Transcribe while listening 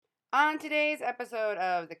On today's episode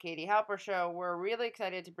of the Katie Halper Show, we're really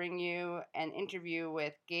excited to bring you an interview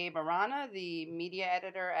with Gabe Arana, the media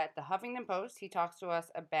editor at the Huffington Post. He talks to us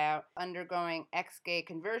about undergoing ex-gay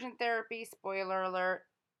conversion therapy. Spoiler alert,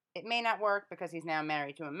 it may not work because he's now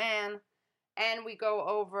married to a man. And we go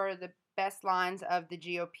over the best lines of the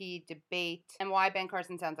GOP debate and why Ben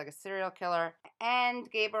Carson sounds like a serial killer. And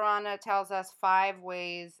Gabe Arana tells us 5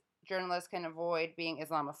 ways journalists can avoid being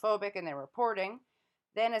Islamophobic in their reporting.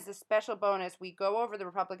 Then, as a special bonus, we go over the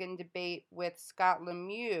Republican debate with Scott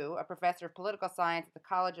Lemieux, a professor of political science at the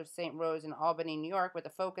College of St. Rose in Albany, New York, with a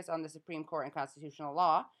focus on the Supreme Court and constitutional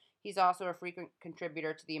law. He's also a frequent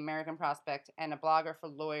contributor to the American Prospect and a blogger for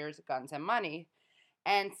Lawyers, Guns, and Money.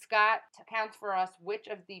 And Scott counts for us which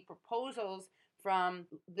of the proposals from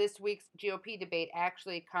this week's GOP debate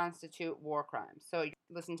actually constitute war crimes. So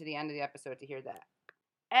listen to the end of the episode to hear that.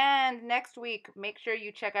 And next week, make sure you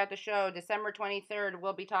check out the show. December 23rd,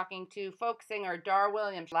 we'll be talking to folk singer Dar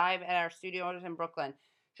Williams live at our studios in Brooklyn.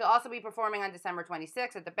 She'll also be performing on December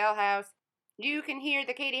 26th at the Bell House. You can hear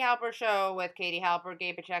the Katie Halper Show with Katie Halper,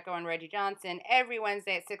 Gabe Pacheco, and Reggie Johnson every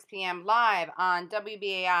Wednesday at 6 p.m. live on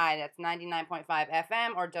WBAI. That's 99.5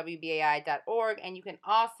 FM or WBAI.org. And you can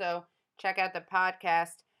also check out the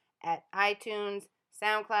podcast at iTunes,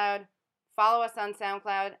 SoundCloud. Follow us on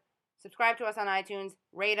SoundCloud. Subscribe to us on iTunes,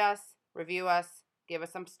 rate us, review us, give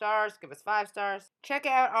us some stars, give us 5 stars. Check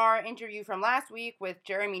out our interview from last week with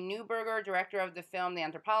Jeremy Neuberger, director of the film The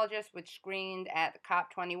Anthropologist, which screened at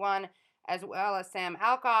COP21, as well as Sam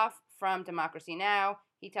Alcoff from Democracy Now!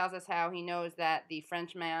 He tells us how he knows that the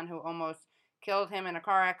Frenchman who almost killed him in a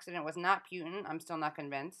car accident was not Putin. I'm still not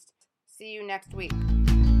convinced. See you next week.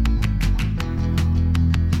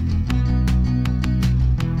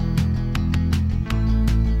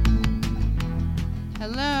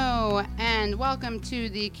 Hello, and welcome to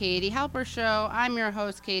the Katie Halper Show. I'm your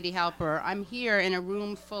host, Katie Halper. I'm here in a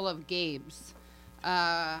room full of Gabes.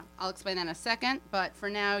 I'll explain that in a second, but for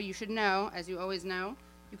now, you should know, as you always know,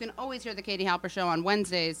 you can always hear the Katie Halper Show on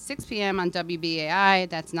Wednesdays, 6 p.m. on WBAI.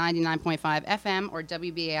 That's 99.5 FM or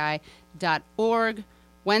WBAI.org.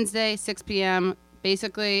 Wednesday, 6 p.m.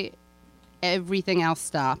 Basically, everything else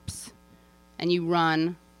stops, and you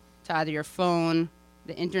run to either your phone,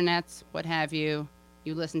 the internets, what have you.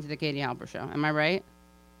 You listen to the Katie Halper Show. Am I right?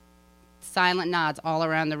 Silent nods all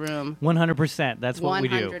around the room. 100%. That's what we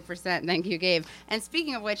do. 100%. Thank you, Gabe. And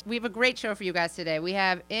speaking of which, we have a great show for you guys today. We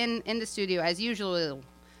have in the studio, as usual,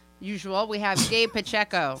 we have Gabe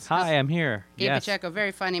Pacheco. Hi, I'm here. Gabe yes. Pacheco,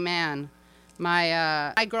 very funny man.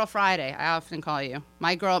 My girl Friday, I often call you.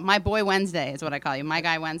 My boy Wednesday is what I call you. My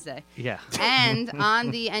guy Wednesday. Yeah. And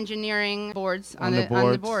on the engineering boards, on the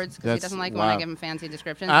boards, because he doesn't like when I give him fancy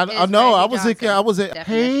descriptions. I was at.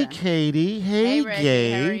 Hey, Katie. Hey, Reggie,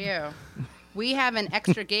 Gabe. how are you? We have an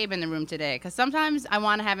extra Gabe in the room today because sometimes I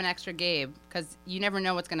want to have an extra Gabe because you never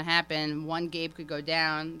know what's going to happen. One Gabe could go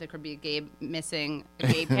down. There could be a Gabe missing, a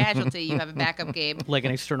Gabe casualty. You have a backup Gabe. Like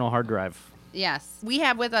an external hard drive. Yes. We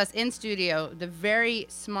have with us in studio the very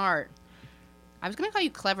smart, I was going to call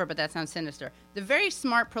you clever, but that sounds sinister. The very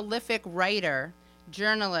smart, prolific writer,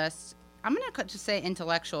 journalist, I'm going to just say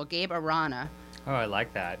intellectual, Gabe Arana. Oh, I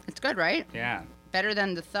like that. It's good, right? Yeah. Better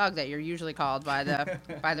than the thug that you're usually called by the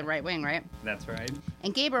right wing, right? That's right.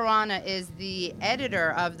 And Gabe Arana is the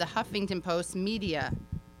editor of the Huffington Post media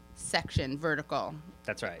section vertical.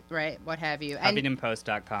 That's right. Right? What have you.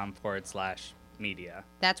 HuffingtonPost.com/media.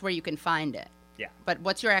 That's where you can find it. Yeah. But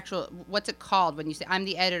what's it called when you say, I'm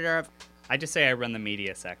the editor of... I just say I run the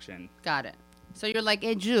media section. Got it. So you're like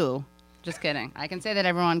a Jew. Just kidding. I can say that,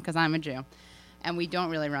 everyone, because I'm a Jew. And we don't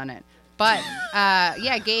really run it. But,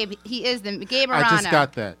 yeah, Gabe, he is the... Gabe Arana. I just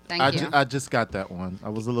got that. Thank you. I just got that one. I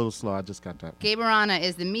was a little slow. I just got that one. Gabe Arana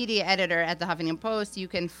is the media editor at the Huffington Post. You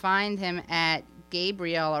can find him at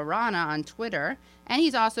Gabriel Arana on Twitter. And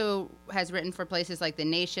he's also has written for places like The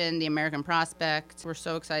Nation, The American Prospect. We're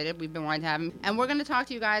so excited. We've been wanting to have him. And we're going to talk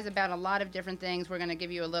to you guys about a lot of different things. We're going to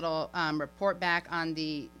give you a little report back on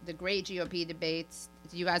the great GOP debates.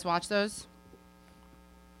 Did you guys watch those?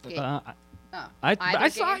 I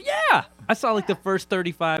saw like the first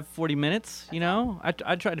 35, 40 minutes, you know.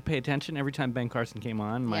 I tried to pay attention every time Ben Carson came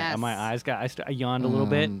on. My eyes I yawned a little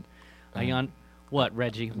bit. I yawned. What,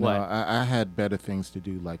 Reggie? No, What? I had better things to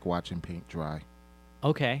do, like watching paint dry.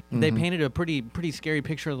 Okay. Mm-hmm. They painted a pretty scary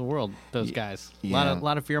picture of the world, those guys. Yeah. A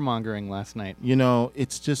lot of fear-mongering last night. You know,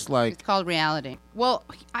 it's just like... It's called reality. Well,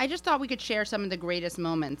 I just thought we could share some of the greatest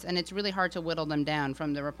moments, and it's really hard to whittle them down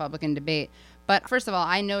from the Republican debate. But first of all,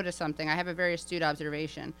 I noticed something. I have a very astute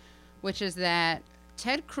observation, which is that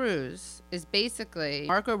Ted Cruz is basically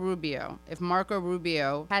Marco Rubio if Marco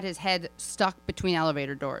Rubio had his head stuck between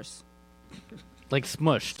elevator doors. Like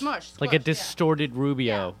smushed. Smushed. Like a distorted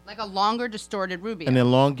Rubio. Yeah, like a longer, distorted Rubio. An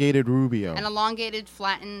elongated Rubio. An elongated,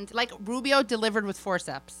 flattened, like Rubio delivered with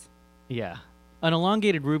forceps. Yeah. An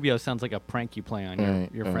elongated Rubio sounds like a prank you play on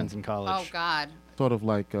your friends in college. Oh, God. Sort of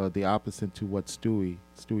like the opposite to what Stewie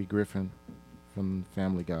Griffin from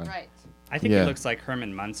Family Guy. Right. I think he looks like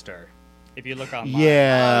Herman Munster. If you look online.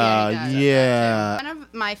 Yeah. One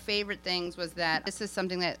of my favorite things was that this is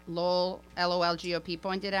something that LOLGOP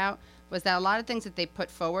pointed out, was that a lot of things that they put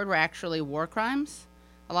forward were actually war crimes.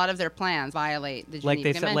 A lot of their plans violate the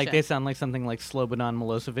Geneva Convention. Like they sound like something like Slobodan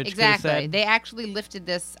Milosevic Exactly. could have said. They actually lifted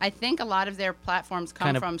this. I think a lot of their platforms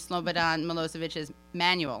come from Slobodan Milosevic's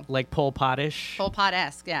manual. Like Pol Pot-ish? Pol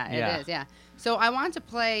Pot-esque, it is, yeah. So I want to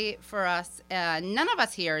play for us. None of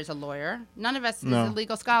us here is a lawyer. None of us is a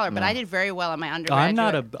legal scholar, but I did very well in my undergraduate. I'm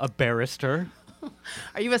not a barrister.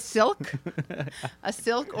 Are you a silk? A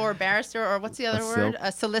silk or a barrister, or what's the other word?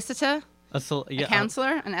 A solicitor? A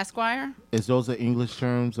counselor, an esquire. Is those the English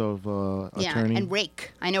terms of attorney? Yeah, and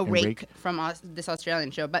rake. I know rake from this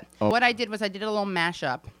Australian show. But what I did was I did a little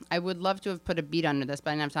mashup. I would love to have put a beat under this,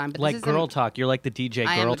 but I didn't have time. But like girl talk. You're like the DJ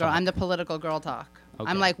girl talk. I'm the political girl talk. Okay.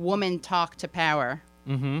 I'm like woman talk to power.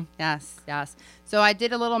 Mm-hmm. Yes. So I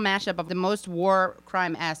did a little mashup of the most war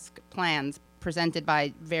crime-esque plans presented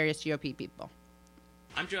by various GOP people.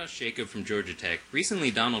 I'm Josh Jacob from Georgia Tech. Recently,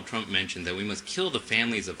 Donald Trump mentioned that we must kill the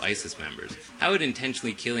families of ISIS members. How would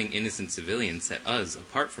intentionally killing innocent civilians set us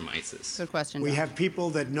apart from ISIS? Good question. We have people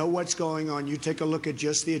that know what's going on. You take a look at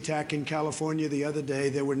just the attack in California the other day.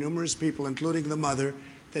 There were numerous people, including the mother,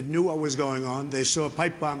 that knew what was going on. They saw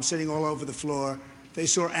pipe bombs sitting all over the floor. They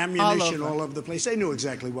saw ammunition all over the place. They knew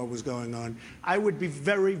exactly what was going on. I would be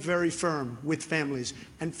very, very firm with families.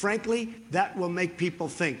 And frankly, that will make people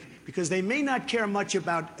think. Because they may not care much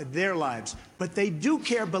about their lives, but they do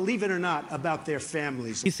care, believe it or not, about their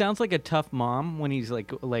families. He sounds like a tough mom when he's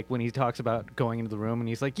like when he talks about going into the room and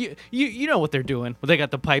he's like, you know what they're doing. Well, they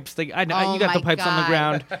got the pipes. You got the pipes on the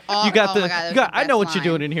ground. I know what you're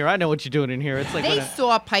doing in here. I know what you're doing in here. It's like they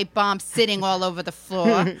saw pipe bombs sitting all over the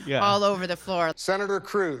floor. All over the floor. Senator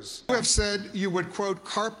Cruz, you have said you would, quote,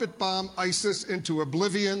 carpet bomb ISIS into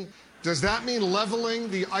oblivion. Does that mean leveling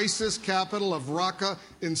the ISIS capital of Raqqa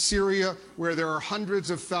in Syria, where there are hundreds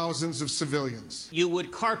of thousands of civilians? You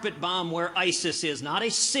would carpet bomb where ISIS is, not a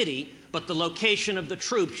city, but the location of the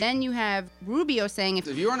troops. Then you have Rubio saying, if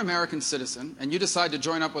you're an American citizen and you decide to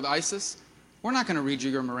join up with ISIS, we're not going to read you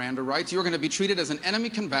your Miranda rights. You're going to be treated as an enemy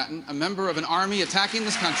combatant, a member of an army attacking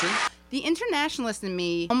this country. The internationalist in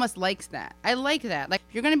me almost likes that. I like that. Like,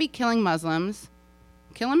 if you're going to be killing Muslims,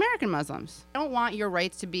 kill American Muslims. I don't want your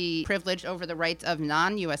rights to be privileged over the rights of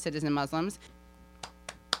non-U.S. citizen Muslims.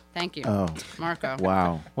 Thank you, Marco.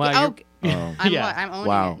 Wow. I'm owning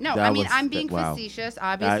it. No, I mean, I'm being facetious,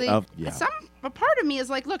 obviously. A part of me is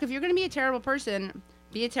like, look, if you're going to be a terrible person,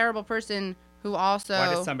 be a terrible person who also...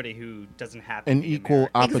 Why does somebody who doesn't have an equal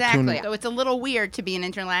opportunity? Exactly. So it's a little weird to be an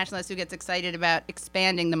internationalist who gets excited about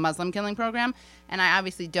expanding the Muslim killing program, and I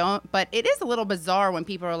obviously don't, but it is a little bizarre when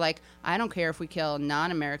people are like, I don't care if we kill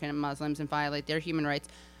non-American Muslims and violate their human rights,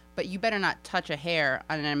 but you better not touch a hair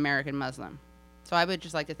on an American Muslim. So I would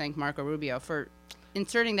just like to thank Marco Rubio for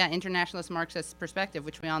inserting that internationalist Marxist perspective,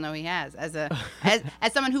 which we all know he has, as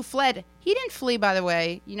someone who fled. He didn't flee, by the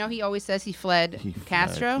way. You know, he always says he fled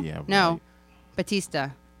Castro. Yeah, right. No.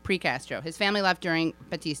 Batista, pre-Castro. His family left during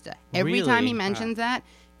Batista. Every time he mentions that,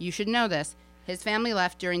 you should know this. His family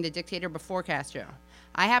left during the dictator before Castro.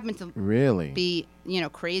 I happen to be,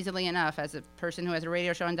 crazily enough, as a person who has a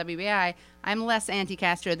radio show on WBI, I'm less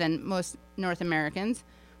anti-Castro than most North Americans,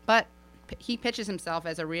 but he pitches himself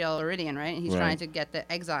as a real Floridian, right? And he's trying to get the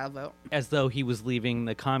exile vote. As though he was leaving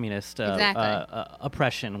the communist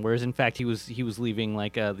oppression, whereas in fact he was leaving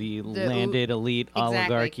like the landed elite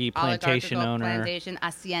oligarchy, plantation owner. Plantation,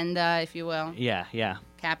 hacienda, if you will. Yeah.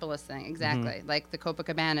 Capitalist thing, exactly. Like the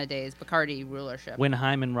Copacabana days, Bacardi rulership. When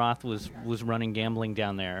Hyman Roth was running gambling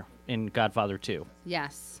down there in Godfather 2.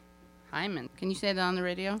 Yes. Hyman. Can you say that on the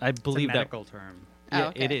radio? I believe it's a medical term. Yeah,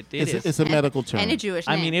 okay. It is. It's a medical term. And a Jewish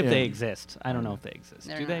name. I mean, if they exist. I don't know if they exist.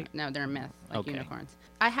 Do they? Not. No, they're a myth, like unicorns.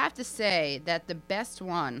 I have to say that the best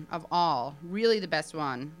one of all, really the best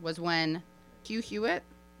one, was when Hugh Hewitt,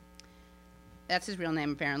 that's his real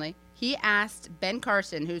name apparently, he asked Ben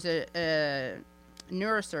Carson, who's a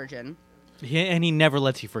neurosurgeon. And he never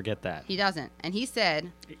lets you forget that. He doesn't. And he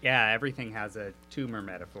said... Yeah, everything has a tumor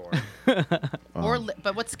metaphor.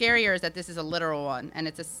 But what's scarier is that this is a literal one, and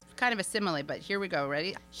it's kind of a simile, but here we go.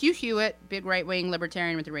 Ready? Hugh Hewitt, big right-wing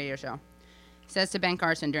libertarian with the radio show, says to Ben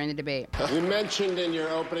Carson during the debate. You mentioned in your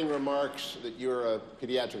opening remarks that you're a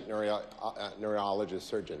pediatric neurologist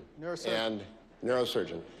surgeon.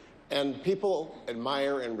 Neurosurgeon. And people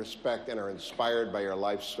admire and respect and are inspired by your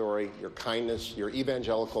life story, your kindness, your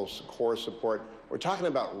evangelical core support. We're talking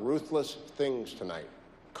about ruthless things tonight.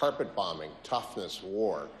 Carpet bombing, toughness,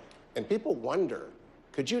 war. And people wonder,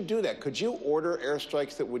 could you do that? Could you order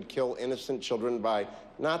airstrikes that would kill innocent children by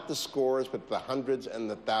not the scores, but the hundreds and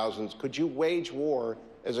the thousands? Could you wage war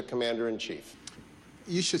as a commander-in-chief?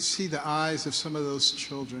 You should see the eyes of some of those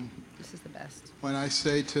children. This is the best. When I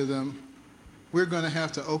say to them, we're going to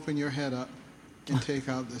have to open your head up and take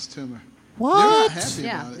out this tumor. What? They're not happy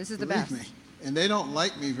about it, this is the believe best. me. And they don't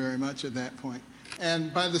like me very much at that point.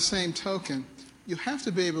 And by the same token, you have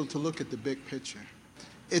to be able to look at the big picture.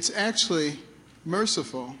 It's actually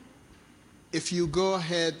merciful if you go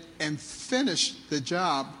ahead and finish the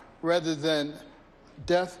job rather than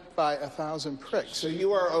death by 1,000 pricks. So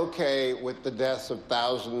you are okay with the deaths of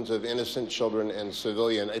thousands of innocent children and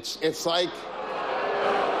civilians? It's like...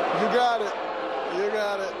 You got it. You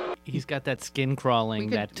got it. He's got that skin crawling,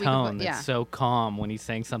 that tone that's so calm when he's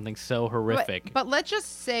saying something so horrific. But let's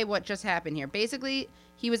just say what just happened here. Basically,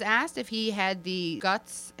 he was asked if he had the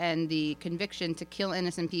guts and the conviction to kill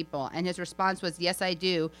innocent people, and his response was, yes, I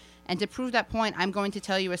do. And to prove that point, I'm going to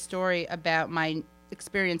tell you a story about my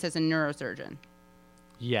experience as a neurosurgeon.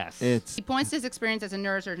 Yes. He points to his experience as a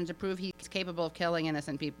neurosurgeon to prove he's capable of killing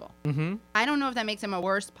innocent people. Mm-hmm. I don't know if that makes him a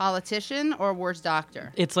worse politician or a worse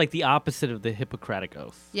doctor. It's like the opposite of the Hippocratic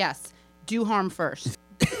Oath. Yes. Do harm first.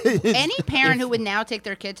 Any parent who would now take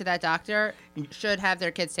their kid to that doctor should have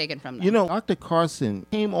their kids taken from them. You know, Dr. Carson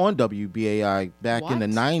came on WBAI back in the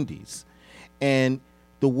 90s. And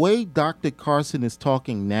the way Dr. Carson is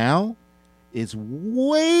talking now is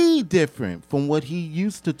way different from what he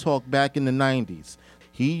used to talk back in the 90s.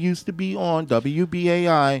 He used to be on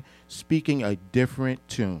WBAI speaking a different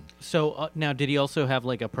tune. So now, did he also have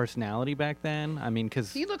like a personality back then? I mean,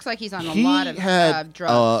 because he looks like he's on a lot of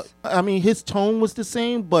drugs. I mean, his tone was the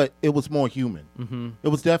same, but it was more human. Mm-hmm. It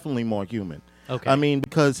was definitely more human. Okay. I mean,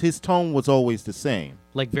 because his tone was always the same.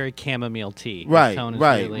 Like very chamomile tea. Right.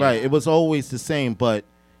 It was always the same, but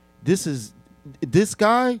this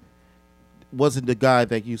guy wasn't the guy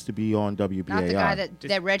that used to be on WBAI. Not the guy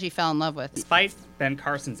that Reggie fell in love with. Despite Ben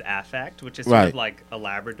Carson's affect, which is sort of like a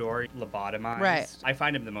Labrador lobotomized, right. I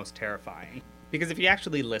find him the most terrifying. Because if you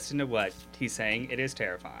actually listen to what he's saying, it is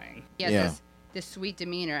terrifying. He has this sweet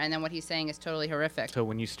demeanor, and then what he's saying is totally horrific. So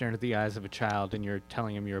when you stare into the eyes of a child and you're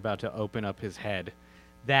telling him you're about to open up his head,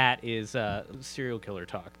 that is serial killer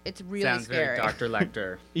talk. It's really Sounds scary. Very Dr.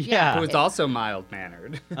 Lecter. Yeah. Who is also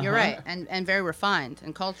mild-mannered. You're right, and very refined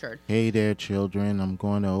and cultured. Hey there, children. I'm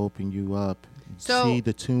going to open you up. See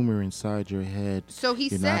the tumor inside your head. So he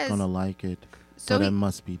You're says... You're not going to like it, but it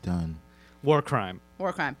must be done. War crime.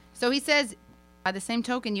 War crime. So he says, by the same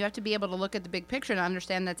token, you have to be able to look at the big picture to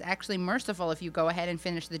understand that's actually merciful if you go ahead and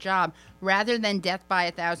finish the job, rather than death by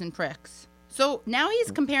 1,000 pricks. So now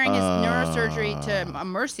he's comparing his neurosurgery to a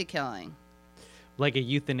mercy killing. Like a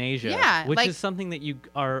euthanasia. Yeah. Which is something that you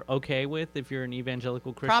are okay with if you're an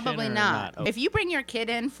evangelical Christian? Probably not. Oh. If you bring your kid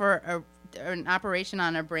in for an operation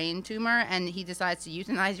on a brain tumor and he decides to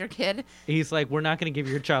euthanize your kid. He's like, we're not going to give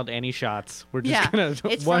your child any shots. We're just going to...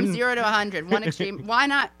 It's from 0 to 100, one extreme. Why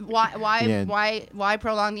not? Why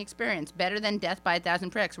prolong the experience? Better than death by 1,000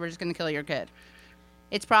 pricks. We're just going to kill your kid.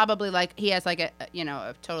 It's probably like he has like a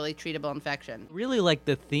totally treatable infection. Really like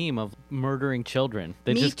the theme of murdering children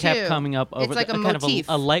that just kept coming up over it's like a kind motif.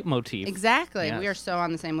 of a leitmotif. Exactly. Yes. We are so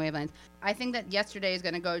on the same wavelength. I think that yesterday is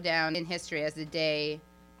going to go down in history as the day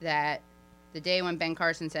when Ben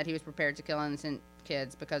Carson said he was prepared to kill innocent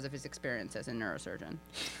kids because of his experience as a neurosurgeon.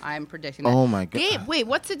 I'm predicting that. Oh my God. Gabe, wait,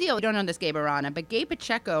 what's the deal? You don't know this Gabe Arana, but Gabe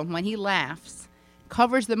Pacheco, when he laughs,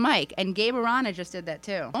 covers the mic, and Gabe Arana just did that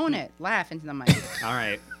too. Own it. Laugh into the mic. All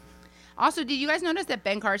right. Also, did you guys notice that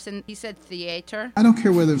Ben Carson, he said theater? I don't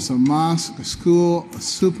care whether it's a mosque, a school, a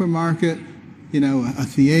supermarket, a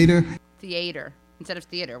theater. Theater instead of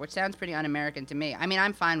theater, which sounds pretty un-American to me. I mean,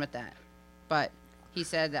 I'm fine with that. But he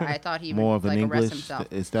said that I thought he would arrest himself.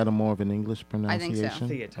 Is that more of an English pronunciation? I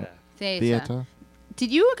think so. Theater. Did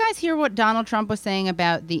you guys hear what Donald Trump was saying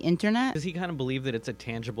about the internet? Does he kind of believe that it's a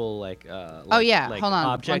tangible hold on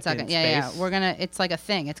object 1 second. in space? It's like a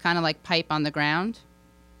thing. It's kind of like pipe on the ground.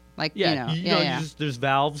 Like, there's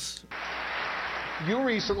valves. You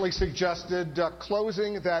recently suggested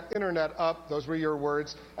closing that internet up, those were your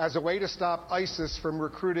words, as a way to stop ISIS from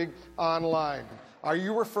recruiting online. Are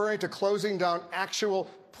you referring to closing down actual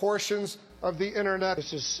portions of the internet?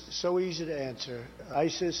 This is so easy to answer.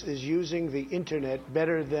 ISIS is using the internet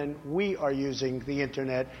better than we are using the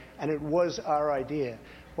internet, and it was our idea.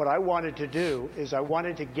 What I wanted to do is I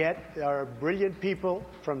wanted to get our brilliant people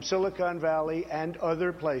from Silicon Valley and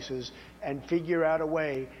other places and figure out a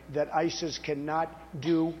way that ISIS cannot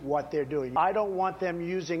do what they're doing. I don't want them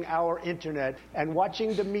using our internet and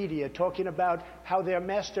watching the media talking about how they're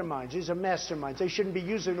masterminds. These are masterminds. They shouldn't be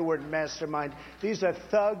using the word mastermind. These are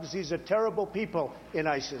thugs. These are terrible people in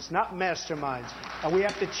ISIS, not masterminds. And we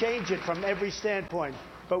have to change it from every standpoint.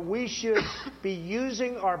 But we should be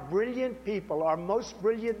using our brilliant people, our most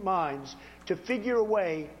brilliant minds, to figure a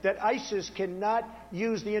way that ISIS cannot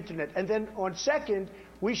use the internet. And then on second,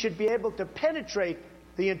 we should be able to penetrate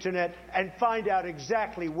the internet and find out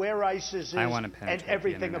exactly where ISIS is and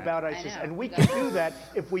everything about ISIS. And we can do that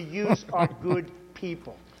if we use our good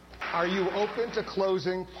people. Are you open to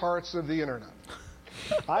closing parts of the internet?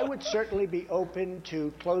 I would certainly be open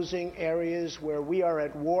to closing areas where we are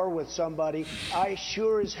at war with somebody. I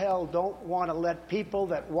sure as hell don't want to let people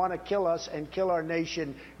that want to kill us and kill our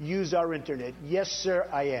nation use our internet. Yes, sir,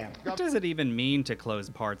 I am. What does it even mean to close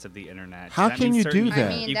parts of the internet? How can you do that? I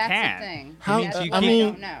mean, you that's can. the thing. How? You I mean,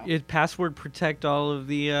 don't know. It password protect all of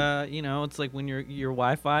the, it's like when your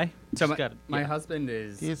Wi-Fi. So my husband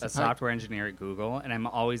is Yes, a software engineer at Google, and I'm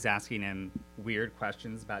always asking him weird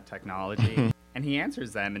questions about technology, and he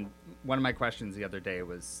answers them. And one of my questions the other day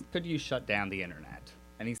was, could you shut down the internet?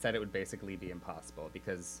 And he said it would basically be impossible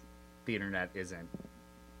because the internet isn't,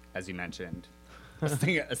 as you mentioned,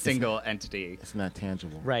 a single entity. It's not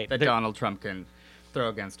tangible. Right. That Donald Trump can throw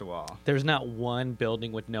against a wall. There's not one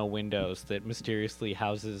building with no windows that mysteriously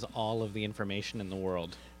houses all of the information in the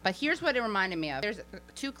world. But here's what it reminded me of. There's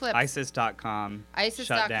 2 clips. ISIS.com.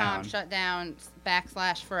 ISIS.com shut down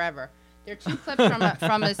 / forever. There are 2 clips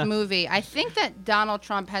from this movie. I think that Donald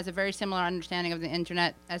Trump has a very similar understanding of the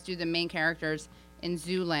internet as do the main characters in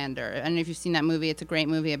Zoolander. I don't know if you've seen that movie. It's a great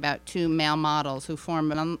movie about 2 male models who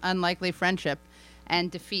form an unlikely friendship and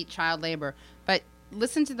defeat child labor. But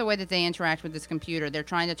listen to the way that they interact with this computer. They're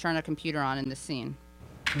trying to turn a computer on in this scene.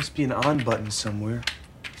 There must be an on button somewhere.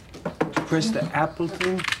 Press the Apple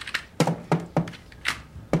thing.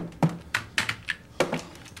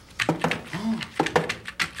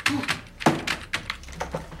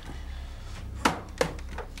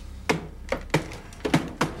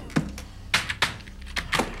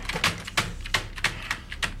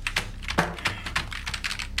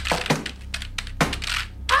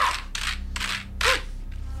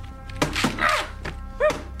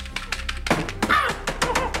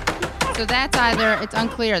 So that's either, it's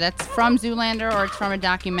unclear, that's from Zoolander or it's from a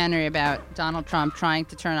documentary about Donald Trump trying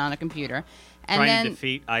to turn on a computer. And trying to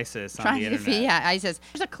defeat ISIS on the internet. ISIS.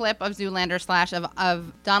 There's a clip of Zoolander /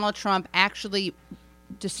 of Donald Trump actually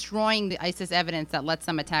destroying the ISIS evidence that lets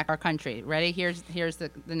them attack our country. Ready? Here's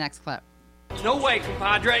the next clip. No way,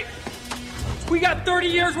 compadre. We got 30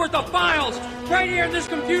 years worth of files right here in this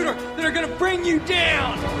computer that are gonna bring you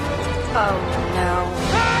down. Oh,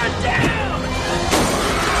 no. Turn down!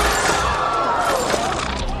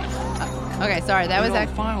 Okay, sorry, that was Where'd all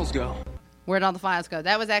the files go? Where'd all the files go?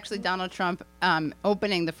 That was actually Donald Trump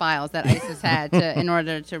opening the files that ISIS had in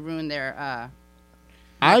order to ruin their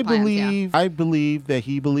I plans, believe that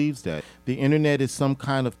he believes that the internet is some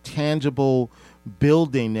kind of tangible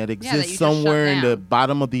building that exists somewhere in the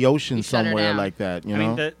bottom of the ocean somewhere like that. You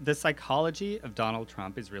know? mean, the psychology of Donald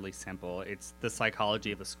Trump is really simple. It's the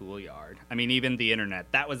psychology of a schoolyard. I mean, even the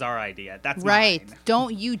internet. That was our idea. That's right. Mine.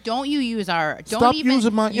 Don't you use our. Stop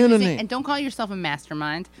using my internet. And don't call yourself a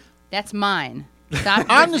mastermind. That's mine. Stop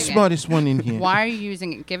I'm the smartest one in here. Why are you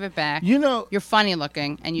using it? Give it back. You know, you're funny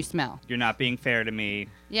looking and you smell. You're not being fair to me.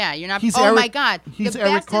 Yeah, you're not. My God. He's the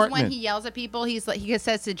Eric best Cartman. is when he yells at people. He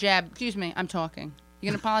says to Jeb, "Excuse me, I'm talking." You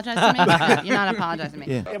gonna apologize to me? You're not apologizing to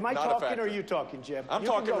me. Yeah. Am I talking or are you talking, Jeb? I'm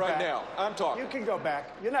talking right now. I'm talking. You can go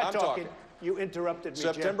back. You're not I'm talking. talking. You interrupted me,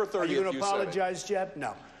 September Jeb. 30th, Are you going to you said it. apologize, Jeb?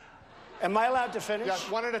 No. Am I allowed to finish? Yes,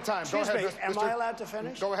 one at a time. Excuse Go ahead, me. Am I allowed to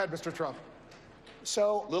finish? Go ahead, Mr. Trump.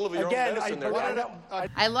 So, Little of your own again, medicine there.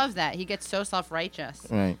 I love that. He gets so self-righteous.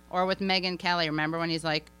 Right. Or with Megyn Kelly, remember when he's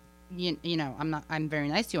like, you know, I'm very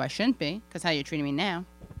nice to you. I shouldn't be because how you're treating me now.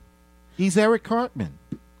 He's Eric Cartman.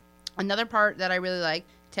 Another part that I really like,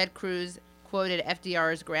 Ted Cruz quoted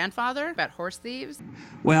FDR's grandfather about horse thieves.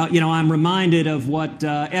 Well, you know, I'm reminded of what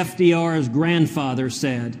FDR's grandfather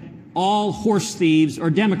said. All horse thieves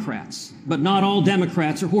are Democrats, but not all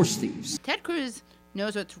Democrats are horse thieves. Ted Cruz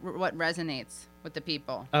knows what resonates with the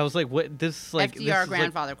people. I was like, what? This like FDR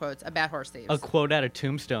grandfather quotes about horse thieves. A quote out of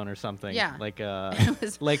Tombstone or something. Yeah. Like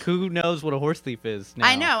like who knows what a horse thief is now?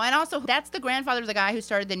 I know, and also that's the grandfather of the guy who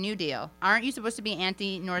started the New Deal. Aren't you supposed to be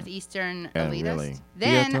anti-Northeastern elitist? Really.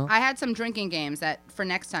 Then I had some drinking games that for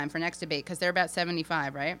next debate, because they're about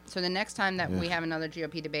 75, right? So the next time that we have another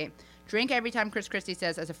GOP debate, drink every time Chris Christie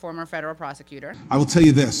says, as a former federal prosecutor. I will tell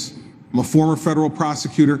you this. I'm a former federal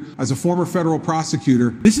prosecutor. As a former federal prosecutor,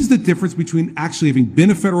 this is the difference between actually having been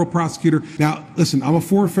a federal prosecutor. Now, listen, I'm a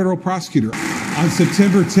former federal prosecutor. On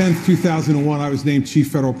September 10th, 2001, I was named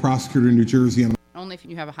chief federal prosecutor in New Jersey. Only if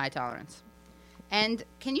you have a high tolerance. And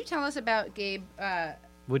can you tell us about Gabe?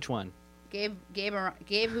 Which one? Gabe,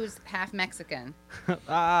 who's half Mexican.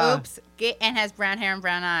 Oops. And has brown hair and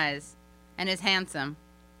brown eyes, and is handsome.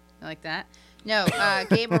 You like that? No,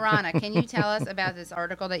 Gabe Arana, can you tell us about this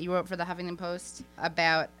article that you wrote for the Huffington Post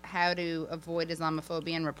about how to avoid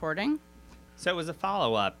Islamophobia in reporting? So it was a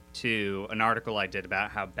follow-up to an article I did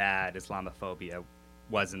about how bad Islamophobia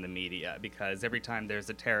was in the media, because every time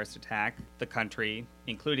there's a terrorist attack, the country,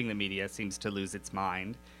 including the media, seems to lose its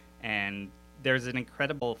mind. And there's an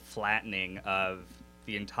incredible flattening of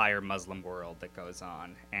the entire Muslim world that goes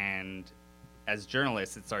on. And as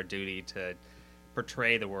journalists, it's our duty to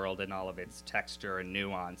portray the world in all of its texture and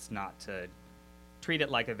nuance, not to treat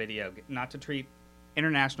it like a video, not to treat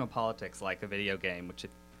international politics like a video game, which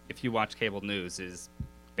if you watch cable news is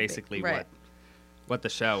basically what the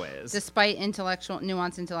show is. Despite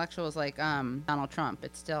nuanced intellectuals like Donald Trump,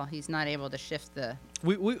 he's not able to shift the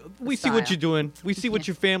We see what you're doing. We see what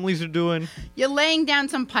your families are doing. You're laying down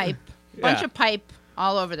some pipe, bunch of pipe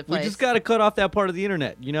all over the place. We just got to cut off that part of the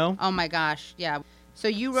internet, you know? Oh my gosh, yeah. So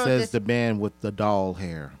you wrote Says this. the man with the doll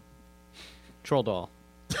hair. Troll doll.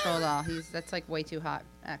 Troll doll. That's like way too hot,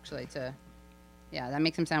 actually. That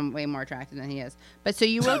makes him sound way more attractive than he is. But so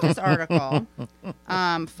you wrote this article,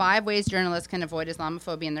 5 ways journalists can avoid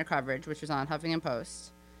Islamophobia in their coverage, which was on Huffington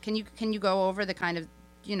Post. Can you go over the kind of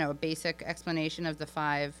a basic explanation of the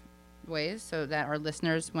 5 ways so that our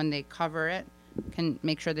listeners, when they cover it, can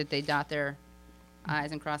make sure that they dot their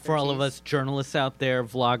I's and cross their For all T's. of us journalists out there,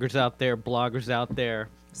 vloggers out there, bloggers out there.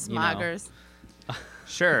 Smoggers.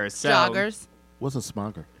 Sure. So joggers. What's a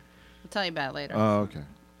smogger? I'll tell you about it later. Oh, okay.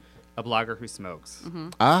 A blogger who smokes. Mm-hmm.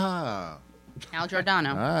 Al Giordano.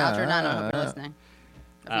 Al Giordano, I hope you're listening.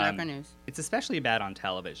 Of American News. It's especially bad on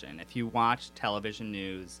television. If you watch television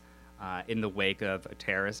news in the wake of a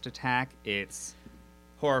terrorist attack, it's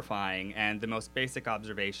horrifying. And the most basic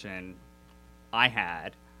observation I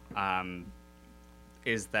had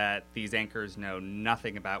is that these anchors know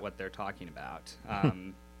nothing about what they're talking about.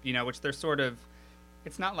 Which they're sort of,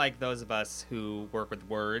 it's not like those of us who work with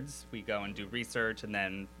words. We go and do research and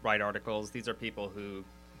then write articles. These are people who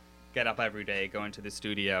get up every day, go into the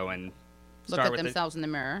studio and look at themselves in the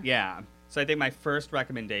mirror. Yeah. So I think my first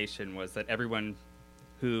recommendation was that everyone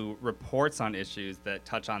who reports on issues that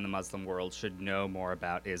touch on the Muslim world should know more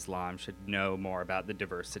about Islam, should know more about the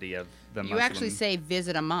diversity of the Muslim. You actually say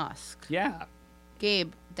visit a mosque. Yeah.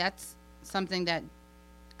 Gabe, that's something that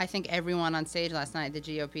I think everyone on stage last night at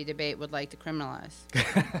the GOP debate would like to criminalize.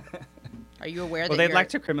 Are you aware that Well, they'd like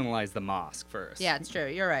to criminalize the mosque first. Yeah, it's true.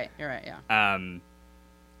 You're right, yeah.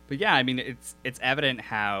 But yeah, I mean, it's evident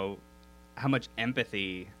how much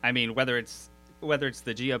empathy, I mean, whether it's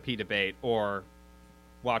the GOP debate or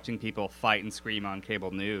watching people fight and scream on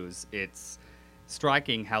cable news, it's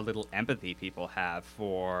striking how little empathy people have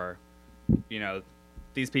for,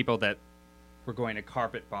 these people that were going to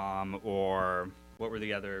carpet bomb, or what were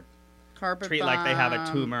the other? Treat bomb, like they have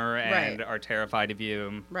a tumor and right. are terrified of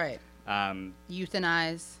you. Right.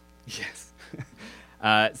 Euthanize. Yes.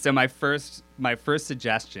 So my first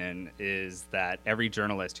suggestion is that every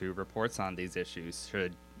journalist who reports on these issues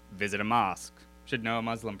should visit a mosque, should know a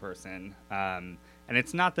Muslim person. And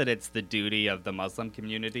it's not that it's the duty of the Muslim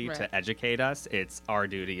community to educate us. It's our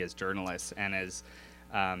duty as journalists and as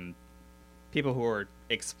people who are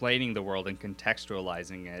explaining the world and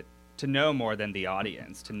contextualizing it to know more than the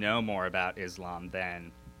audience, to know more about Islam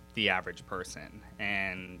than the average person.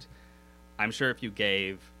 And I'm sure if you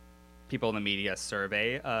gave people in the media a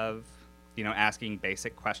survey of, asking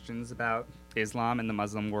basic questions about Islam and the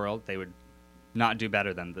Muslim world, they would not do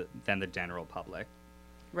better than the general public.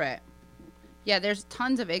 Right. Yeah, there's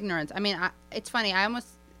tons of ignorance. I mean, it's funny.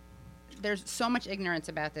 There's so much ignorance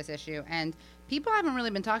about this issue, and people haven't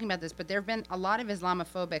really been talking about this, but there have been a lot of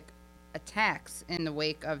Islamophobic attacks in the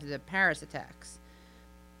wake of the Paris attacks.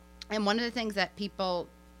 And one of the things that people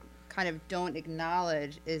kind of don't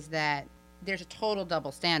acknowledge is that there's a total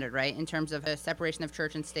double standard, right, in terms of a separation of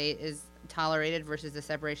church and state is tolerated versus the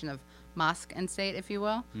separation of mosque and state, if you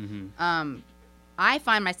will. Mm-hmm. I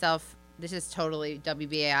find myself, this is totally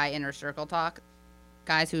WBAI inner circle talk.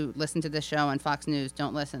 Guys who listen to this show on Fox News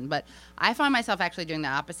don't listen, but I find myself actually doing the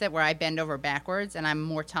opposite, where I bend over backwards and I'm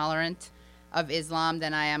more tolerant of Islam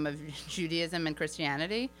than I am of Judaism and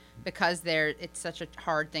Christianity, because it's such a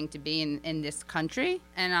hard thing to be in this country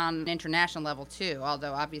and on an international level too,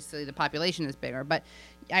 although obviously the population is bigger. But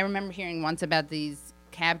I remember hearing once about these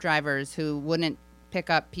cab drivers who wouldn't pick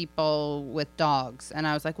up people with dogs, and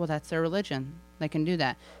I was like, well, that's their religion. They can do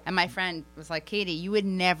that. And my friend was like, Katie, you would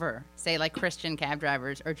never say like Christian cab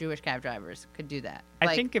drivers or Jewish cab drivers could do that.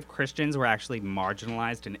 I think if Christians were actually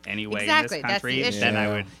marginalized in any way exactly, in this country, that's the issue. then I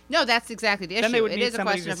would... No, that's exactly the issue. Then they would it need is a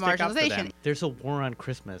somebody question of to stick up for them. marginalization. There's a war on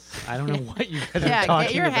Christmas. I don't know what you guys are Yeah, talking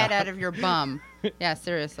get your about. head out of your bum. Yeah,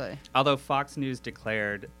 seriously. Although Fox News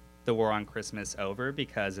declared the war on Christmas over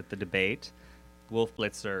because at the debate, Wolf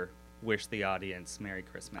Blitzer wished the audience Merry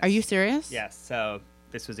Christmas. Are you serious? Yes, so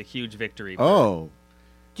this was a huge victory. Oh.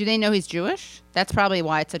 Do they know he's Jewish? That's probably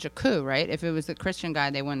why it's such a coup, right? If it was a Christian guy,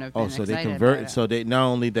 they wouldn't have been so excited they converted. about it. So they not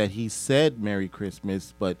only that he said Merry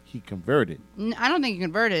Christmas, but he converted. I don't think he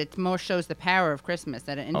converted. It more shows the power of Christmas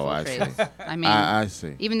that it infiltrates. I see. I mean, I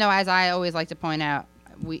see. Even though, as I always like to point out,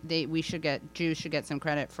 Jews should get some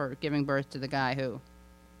credit for giving birth to the guy who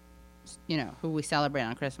we celebrate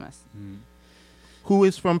on Christmas. Who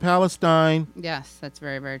is from Palestine Yes, that's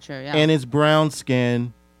very, very true. Yeah, and is brown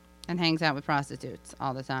skin and hangs out with prostitutes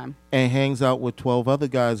all the time. and hangs out with 12 other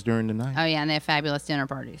guys during the night. Oh yeah, and they have fabulous dinner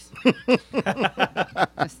parties.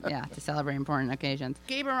 To celebrate important occasions.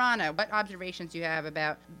 Gabe Arana, what observations do you have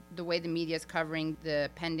about the way the media is covering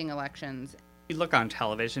the pending elections? If you look on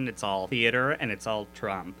television, it's all theater and it's all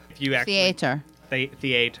Trump. If you actually, Theater.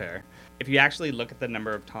 Theater. If you actually look at the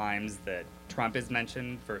number of times that Trump is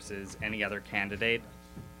mentioned versus any other candidate,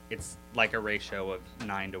 it's like a ratio of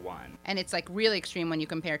 9-1. And it's like really extreme when you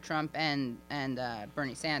compare Trump and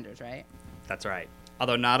Bernie Sanders, right? That's right.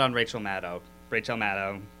 Although not on Rachel Maddow. Rachel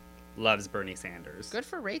Maddow loves Bernie Sanders. Good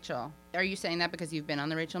for Rachel. Are you saying that because you've been on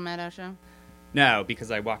the Rachel Maddow show? No,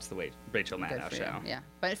 because I watched the Rachel Good Maddow for show. you. Yeah,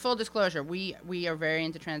 but full disclosure, we are very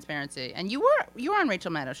into transparency. And you were on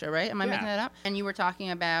Rachel Maddow show, right? Am I making that up? And you were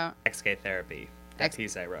talking about Ex-gay therapy. That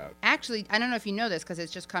piece I wrote. Actually, I don't know if you know this because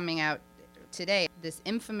it's just coming out today. This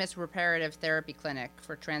infamous reparative therapy clinic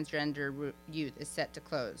for youth is set to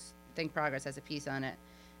close. Think Progress has a piece on it.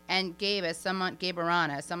 And Gabe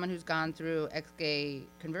Arana, as someone who's gone through ex-gay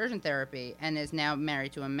conversion therapy and is now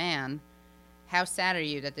married to a man, how sad are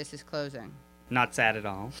you that this is closing? Not sad at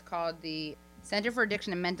all. It's called the Center for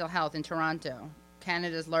Addiction and Mental Health in Toronto.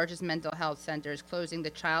 Canada's largest mental health center is closing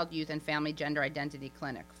the Child, Youth, and Family Gender Identity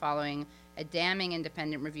Clinic following a damning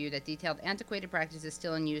independent review that detailed antiquated practices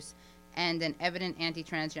still in use and an evident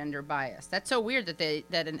anti-transgender bias. That's so weird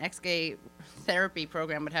that an ex-gay therapy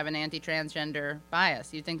program would have an anti-transgender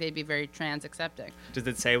bias. You'd think they'd be very trans-accepting. Does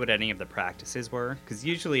it say what any of the practices were? Because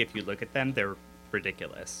usually if you look at them, they're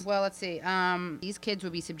ridiculous. Well, let's see. These kids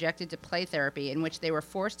would be subjected to play therapy in which they were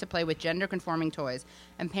forced to play with gender-conforming toys,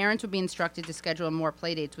 and parents would be instructed to schedule more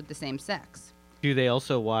play dates with the same sex. Do they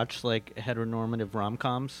also watch, like, heteronormative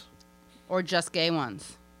rom-coms? Or just gay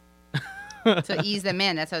ones. To ease them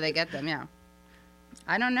in. That's how they get them, yeah.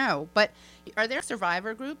 I don't know. But are there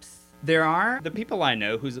survivor groups? There are. The people I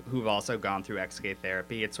know who've also gone through ex-gay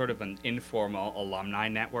therapy, it's sort of an informal alumni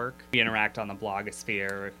network. We interact on the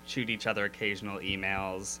blogosphere, shoot each other occasional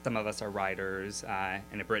emails. Some of us are writers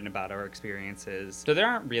and have written about our experiences. So there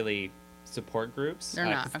aren't really support groups. They're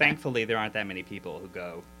not. Okay. Thankfully, there aren't that many people who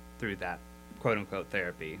go through that quote-unquote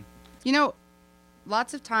therapy. You know,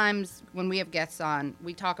 lots of times when we have guests on,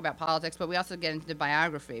 we talk about politics, but we also get into the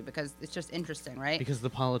biography because it's just interesting, right? Because the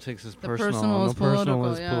politics is The personal. personal is the personal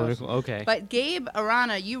political, is yes. political. Okay. But Gabe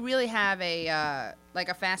Arana, you really have a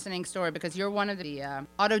fascinating story because you're one of the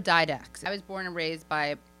autodidacts. I was born and raised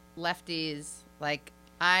by lefties. Like,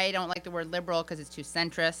 I don't like the word liberal because it's too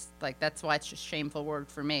centrist. Like, that's why it's just a shameful word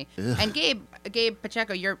for me. Ugh. And Gabe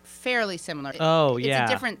Pacheco, you're fairly similar. Oh, it's yeah. a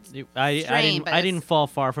different strain, I didn't fall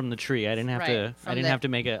far from the tree. I didn't have Right, to. Have to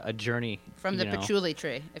make a journey from the patchouli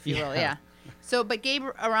tree, if you will. Yeah. Yeah. So, but Gabe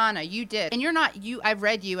Arana, you did, and you're not. I've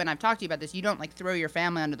read you, and I've talked to you about this. You don't like throw your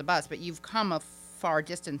family under the bus, but you've come a far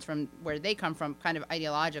distance from where they come from, kind of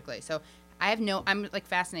ideologically. So, I'm like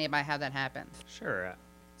fascinated by how that happened. Sure.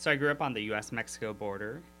 So I grew up on the U.S.-Mexico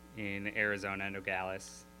border in Arizona,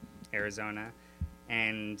 Nogales, Arizona,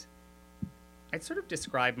 and I'd sort of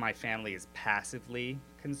describe my family as passively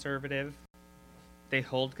conservative. They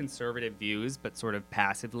hold conservative views, but sort of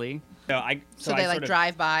passively. So they like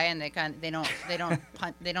drive by and they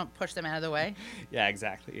don't push them out of the way. Yeah,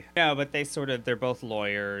 exactly. No, but they're both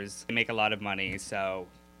lawyers. They make a lot of money, so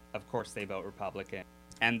of course they vote Republican,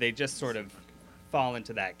 and they just sort of fall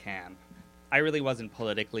into that camp. I really wasn't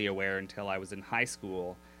politically aware until I was in high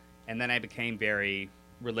school, and then I became very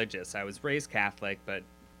religious. I was raised Catholic, but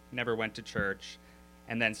never went to church,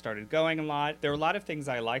 and then started going a lot. There were a lot of things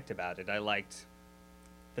I liked about it. I liked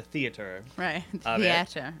the theater. Right.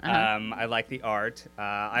 Theater. I like the art.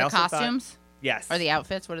 I also costumes? Yes. Or the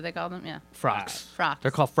outfits, what do they call them? Yeah. Frocks. Frocks.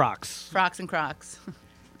 They're called frocks. Frocks and Crocs.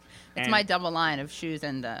 It's my double line of shoes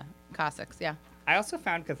and Cossacks, yeah. I also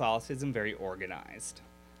found Catholicism very organized.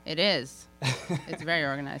 It is. It's very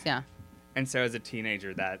organized, yeah. And so as a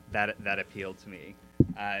teenager, that appealed to me.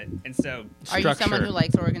 And so... Are you someone who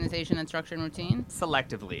likes organization and structure and routine?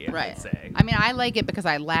 Selectively, I would say. I mean, I like it because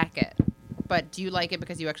I lack it. But do you like it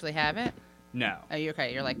because you actually have it? No. Oh, you're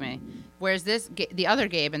okay. You're like me. Whereas the other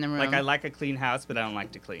Gabe in the room... Like, I like a clean house, but I don't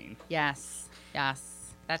like to clean. Yes.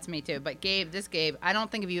 That's me too. But Gabe, I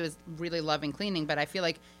don't think of you as really loving cleaning, but I feel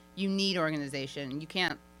like you need organization. You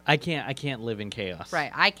can't... I can't live in chaos.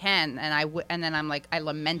 Right. I can, and then I'm like, I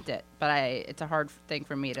lament it, but it's a hard thing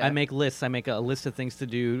for me to... I make lists. I make a list of things to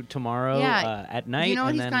do tomorrow at night. You know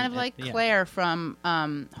what? He's kind of like Claire from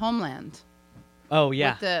Homeland. Oh,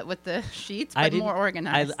 yeah. With the sheets, but more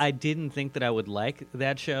organized. I didn't think that I would like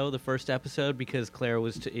that show, the first episode, because Claire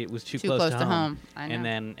was too close to home. I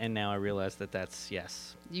know. And now I realize that's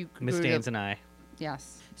yes. Miss Stans and I.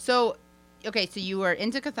 Yes. So, okay, so you were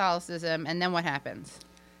into Catholicism, and then what happens?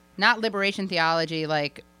 Not liberation theology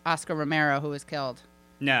like Oscar Romero, who was killed.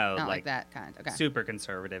 No, not like that kind. Okay. Super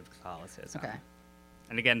conservative Catholicism. Okay.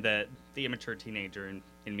 And again, the immature teenager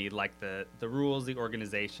in me liked the rules, the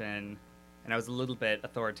organization. And I was a little bit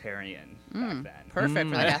authoritarian back then. Perfect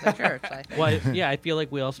for the Catholic Church. Well, yeah, I feel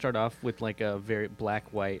like we all start off with like a very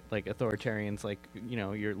black-white, like authoritarians, like,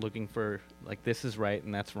 you're looking for, like, this is right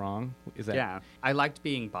and that's wrong. Is that? Yeah. I liked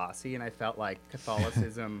being bossy, and I felt like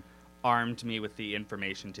Catholicism armed me with the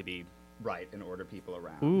information to be right and order people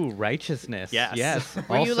around. Ooh, righteousness. Yes.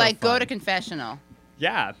 Were you like, go to confessional?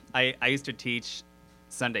 Yeah. I used to teach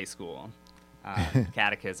Sunday school,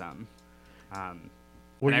 catechism.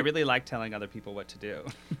 And I really like telling other people what to do.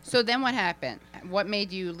 So then what happened? What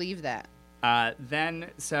made you leave that?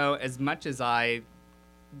 So as much as I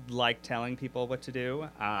like telling people what to do,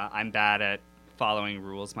 I'm bad at following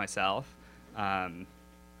rules myself. I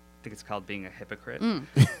think it's called being a hypocrite.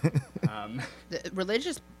 The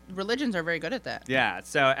religions are very good at that. Yeah.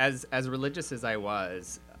 So as religious as I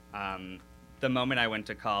was, the moment I went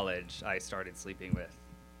to college, I started sleeping with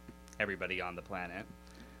everybody on the planet.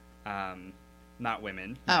 Not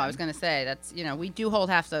women. Oh, I was going to say that's we do hold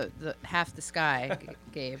half the sky,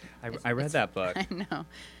 Gabe. I read that book. I know.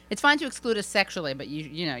 It's fine to exclude us sexually, but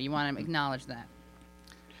you want to acknowledge that.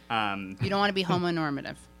 You don't want to be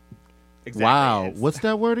homonormative. Exactly. Wow, what's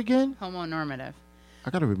that word again? Homonormative. I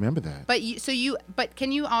got to remember that. But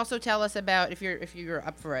can you also tell us about if you're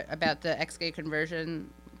up for it about the ex-gay conversion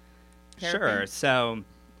therapy? Sure. So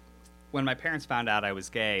when my parents found out I was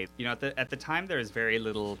gay, at the time there was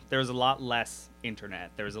a lot less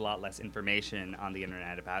internet. There was a lot less information on the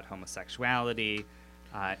internet about homosexuality.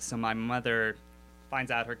 So my mother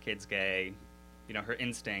finds out her kid's gay. Her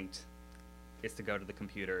instinct is to go to the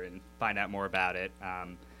computer and find out more about it.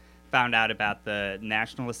 Found out about the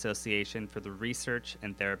National Association for the Research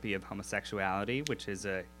and Therapy of Homosexuality, which is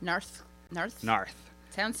a... NARTH? NARTH.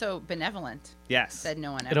 Sounds so benevolent. Yes. Said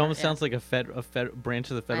no one ever. It almost sounds like a branch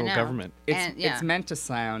of the federal government. It's meant to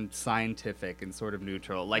sound scientific and sort of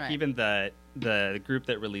neutral. Like even the group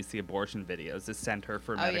that released the abortion videos is Center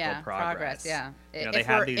for Medical Progress. Yeah.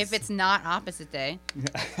 If it's not opposite day.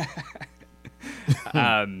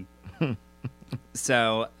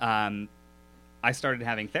 So I started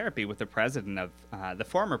having therapy with the president of the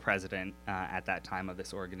former president at that time of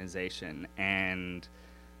this organization, and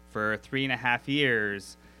for 3.5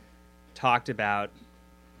 years talked about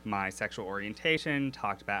my sexual orientation,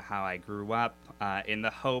 talked about how I grew up, in the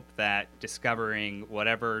hope that discovering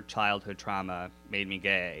whatever childhood trauma made me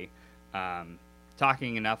gay,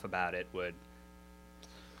 talking enough about it would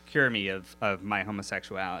cure me of my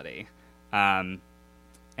homosexuality. And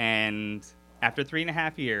after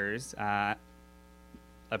 3.5 years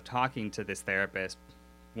of talking to this therapist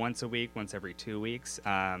once a week, once every 2 weeks,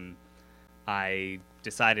 I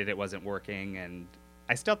decided it wasn't working, and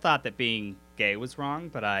I still thought that being gay was wrong,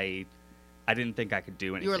 but I didn't think I could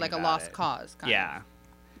do anything. You were like a lost cause, kind of.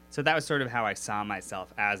 So that was sort of how I saw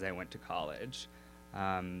myself as I went to college.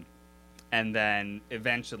 And then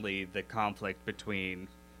eventually the conflict between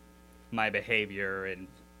my behavior and,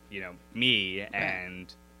 me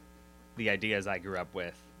and the ideas I grew up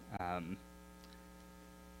with,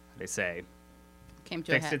 they say, came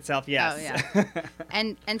to fixed a head. itself. Yes. Oh, yeah.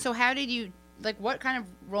 and so how did you, what kind of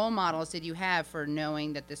role models did you have for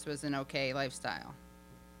knowing that this was an okay lifestyle?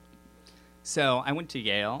 So I went to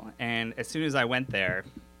Yale, and as soon as I went there,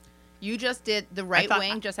 you just did the right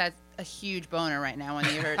wing just has a huge boner right now when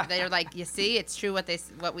you heard they're like, you see, it's true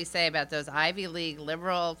what we say about those Ivy League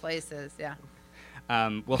liberal places. Yeah.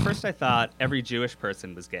 Well, first I thought every Jewish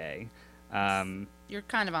person was gay. You're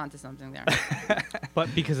kind of onto something there.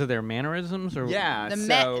 But because of their mannerisms, or yeah,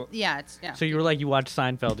 yeah. So you were like, you watched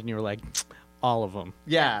Seinfeld, and you were like, all of them.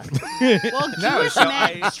 Yeah.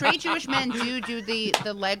 Well, straight Jewish men do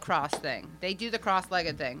the leg cross thing. They do the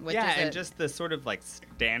cross-legged thing. Which is just the sort of like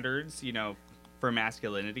standards, for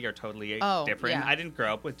masculinity are totally different. Yeah. I didn't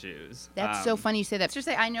grow up with Jews. That's so funny you say that. Just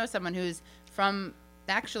say I know someone who's from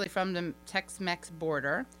the Tex-Mex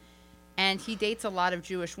border, and he dates a lot of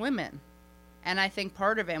Jewish women. And I think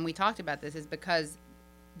part of it, and we talked about this, is because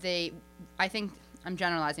I think I'm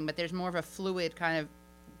generalizing, but there's more of a fluid kind of,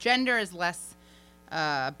 gender is less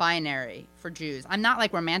binary for Jews. I'm not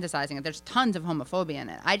like romanticizing it. There's tons of homophobia in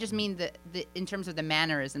it. I just mean the in terms of the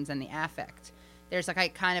mannerisms and the affect. There's like a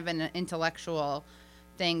kind of an intellectual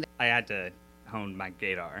thing. I had to hone my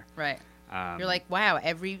gaydar. Right. You're like, wow,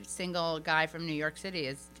 every single guy from New York City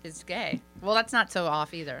is gay. Well, that's not so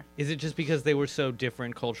off either. Is it just because they were so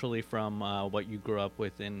different culturally from what you grew up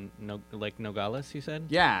with in Nogales, you said?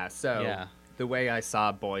 Yeah, so the way I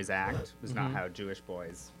saw boys act was not how Jewish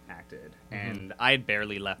boys acted. And I had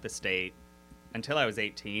barely left the state. Until I was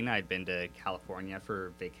 18, I'd been to California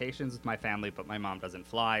for vacations with my family, but my mom doesn't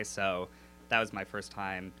fly, so that was my first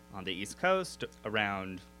time on the East Coast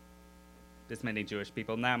around this many Jewish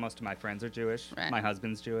people. Now most of my friends are Jewish. Right. My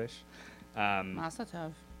husband's Jewish. Mazel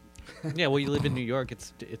tov. Yeah, well, you live in New York.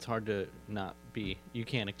 It's hard to not be. You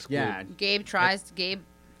can't exclude. Yeah. Gabe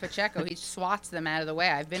Pacheco, he swats them out of the way.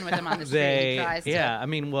 I've been with him on the street. He tries to. I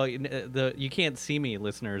mean, well, you can't see me,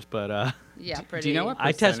 listeners, but yeah, pretty. Do you know what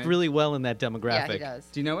I test really well in that demographic. Yeah, he does.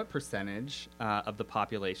 Do you know what percentage of the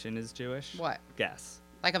population is Jewish? What? Guess.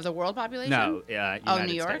 Like of the world population? No, United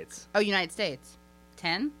New York? States. Oh, United States.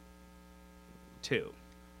 10? 2.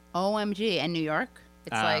 OMG. And New York?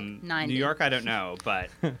 It's like 90. New York, I don't know, but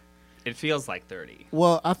it feels like 30.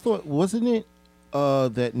 Well, I thought, wasn't it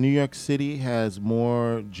that New York City has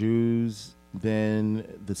more Jews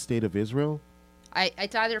than the state of Israel?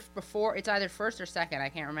 It's either first or second. I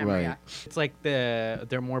can't remember. Right. Yeah. It's like there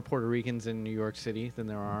are more Puerto Ricans in New York City than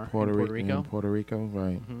there are in Puerto Rico. In Puerto Rico,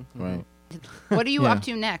 right, right. What are you up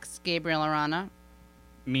to next, Gabriel Arana?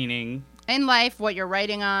 Meaning? In life, what you're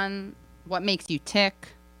writing on, what makes you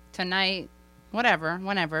tick tonight, whatever,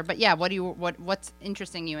 whenever. But yeah, what's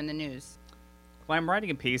interesting you in the news? Well, I'm writing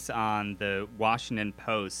a piece on the Washington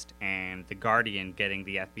Post and the Guardian getting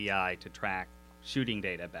the FBI to track shooting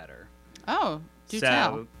data better. Oh, do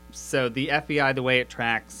tell. So the FBI, the way it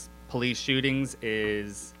tracks police shootings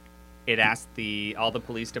is it asks all the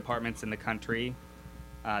police departments in the country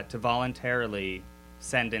to voluntarily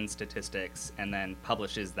send in statistics and then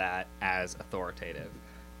publishes that as authoritative.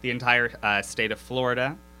 The entire state of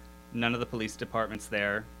Florida, none of the police departments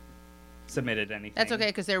there submitted anything. That's okay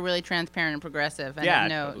because they're really transparent and progressive.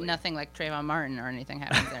 And totally. Nothing like Trayvon Martin or anything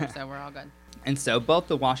happens there, so we're all good. And so both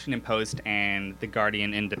the Washington Post and the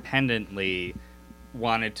Guardian independently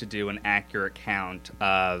wanted to do an accurate count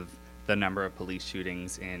of the number of police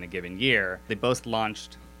shootings in a given year. They both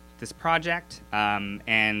launched this project,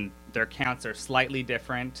 and their counts are slightly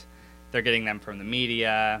different. They're getting them from the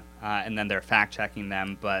media, and then they're fact-checking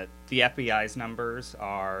them. But the FBI's numbers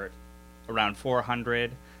are around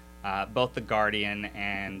 400. Both the Guardian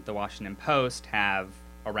and the Washington Post have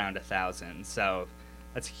around 1,000. So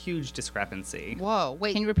that's a huge discrepancy. Whoa.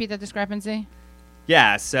 Wait, can you repeat that discrepancy?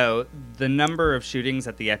 Yeah, so the number of shootings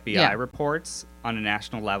that the FBI reports on a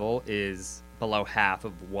national level is below half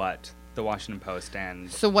of what the Washington Post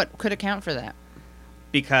and... So what could account for that?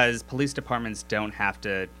 Because police departments don't have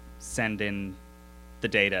to send in the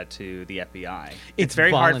data to the FBI. It's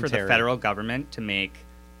very hard for the federal government to make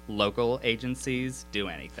local agencies do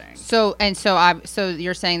anything. So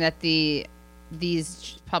you're saying that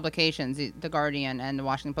these publications, the Guardian and the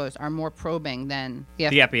Washington Post, are more probing than the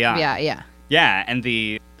FBI. Yeah. Yeah, and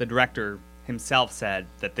the director himself said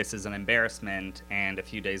that this is an embarrassment, and a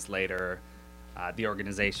few days later, the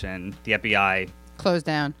organization, the FBI... closed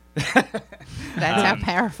down. That's how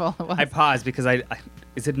powerful it was. I paused because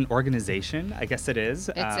is it an organization? I guess it is.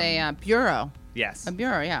 It's a bureau. Yes. A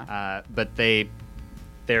bureau, yeah. But they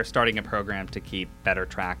they're starting a program to keep better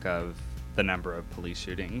track of the number of police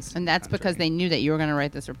shootings. And that's because they knew that you were going to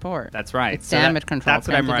write this report. That's right. It's damage control. That's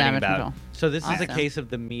what I'm writing about. Control. So this is a case of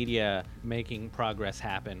the media making progress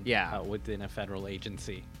happen within a federal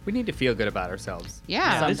agency. We need to feel good about ourselves.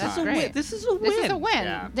 Yeah, this that's is great. Win. This is a win. This is a win.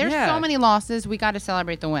 Yeah. There's so many losses. We got to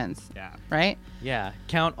celebrate the wins. Yeah. Right? Yeah.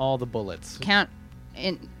 Count all the bullets. Count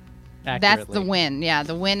in. That's the win. Yeah,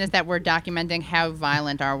 the win is that we're documenting how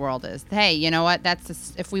violent our world is. Hey, you know what?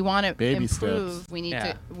 That's if we want to improve, steps. we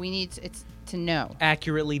need to know.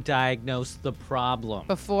 Accurately diagnose the problem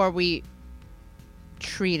Before we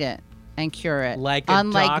treat it and cure it. Like a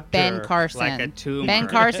Unlike doctor, Ben Carson. like a tumor. Ben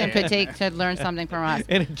Carson could learn something from us.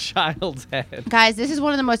 in a child's head. Guys, this is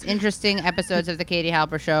one of the most interesting episodes of the Katie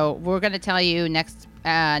Halper Show. We're going to tell you next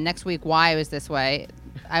week why it was this way.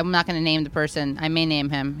 I'm not going to name the person. I may name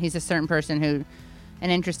him. He's a certain person who, an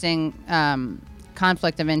interesting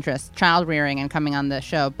conflict of interest, child rearing and coming on the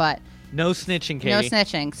show. But no snitching, Katie. No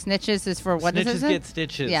snitching. Snitches is for what Snitches is it? get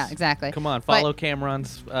stitches. Yeah, exactly. Come on, follow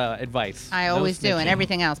Cameron's advice. I always do, and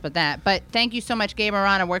everything else but that. But thank you so much, Gabe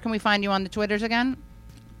Arana. Where can we find you on the Twitters again?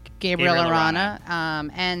 Gabriel Arana.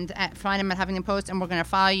 And find him at Huffington Post, and we're going to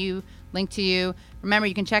follow you, link to you. Remember,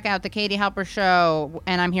 you can check out the Katie Halper Show,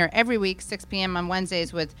 and I'm here every week, 6 p.m. on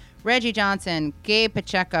Wednesdays with Reggie Johnson, Gabe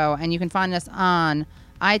Pacheco, and you can find us on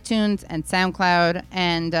iTunes and SoundCloud,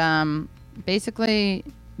 and basically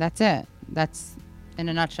that's it. That's, in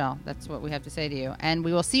a nutshell, that's what we have to say to you. And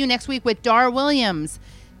we will see you next week with Dar Williams,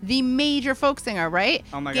 the major folk singer, right?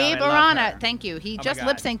 Oh my Gabe God, I love Arana, her. thank you. He Oh just my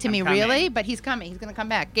God, lip synced to me, coming. really, but he's coming. He's going to come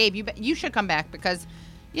back. Gabe, you should come back because,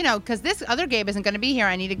 because this other Gabe isn't going to be here.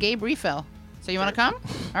 I need a Gabe refill. So you want to come?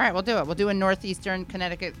 All right, we'll do it. We'll do a Northeastern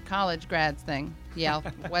Connecticut college grads thing. Yale,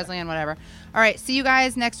 Wesleyan, whatever. All right, see you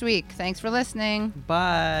guys next week. Thanks for listening.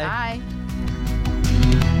 Bye. Bye.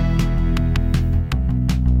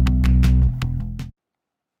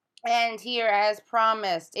 And here, as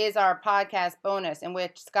promised, is our podcast bonus in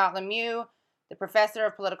which Scott Lemieux, the professor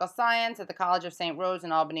of political science at the College of St. Rose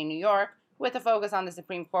in Albany, New York, with a focus on the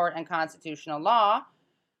Supreme Court and constitutional law,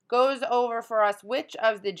 goes over for us which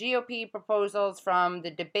of the GOP proposals from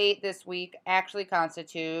the debate this week actually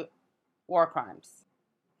constitute war crimes.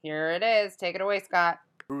 Here it is. Take it away, Scott.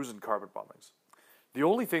 Cruz and carpet bombings. The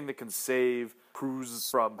only thing that can save Cruz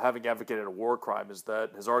from having advocated a war crime is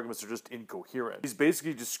that his arguments are just incoherent. He's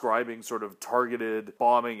basically describing sort of targeted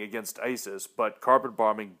bombing against ISIS, but carpet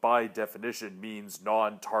bombing by definition means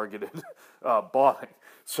non-targeted bombing.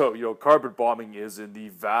 So, carpet bombing is in the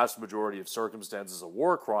vast majority of circumstances a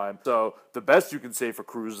war crime. So the best you can say for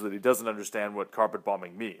Cruz is that he doesn't understand what carpet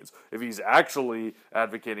bombing means. If he's actually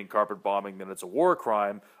advocating carpet bombing, then it's a war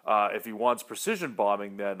crime. If he wants precision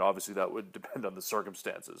bombing, then obviously that would depend on the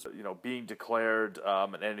circumstances. Being declared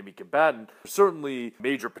an enemy combatant, there's certainly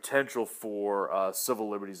major potential for civil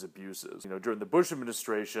liberties abuses. During the Bush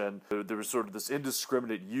administration, there was sort of this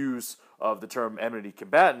indiscriminate use of the term enemy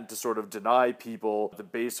combatant to sort of deny people the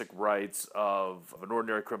basic rights of an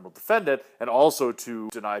ordinary criminal defendant and also to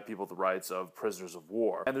deny people the rights of prisoners of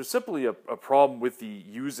war. And there's simply a problem with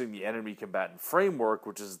using the enemy combatant framework,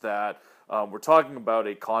 which is that we're talking about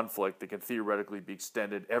a conflict that can theoretically be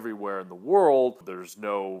extended everywhere in the world. There's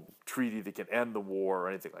no treaty that can end the war or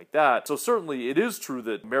anything like that. So certainly it is true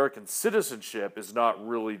that American citizenship is not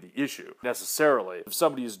really the issue, necessarily. If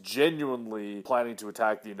somebody is genuinely planning to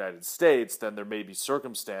attack the United States, then there may be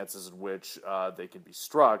circumstances in which they can be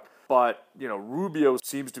struck. But, Rubio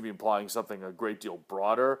seems to be implying something a great deal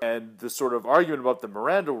broader. And the sort of argument about the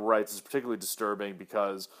Miranda rights is particularly disturbing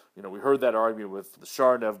because, we heard that argument with the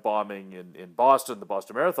Sharnev bombing in Boston, the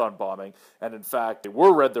Boston Marathon bombing, and in fact, they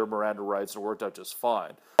were read their Miranda rights and worked out just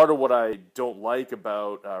fine. Part of what I don't like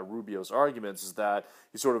about Rubio's arguments is that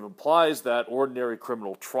he sort of implies that ordinary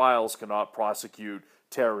criminal trials cannot prosecute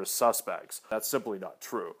terrorist suspects. That's simply not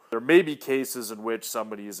true. There may be cases in which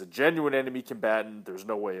somebody is a genuine enemy combatant, there's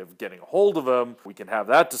no way of getting a hold of them, we can have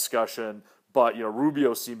that discussion, but,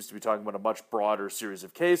 Rubio seems to be talking about a much broader series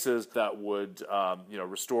of cases that would,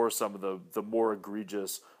 restore some of the more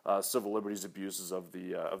egregious civil liberties abuses of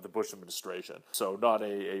the Bush administration. So not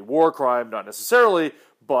a war crime, not necessarily,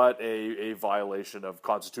 but a violation of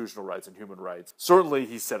constitutional rights and human rights. Certainly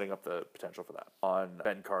he's setting up the potential for that on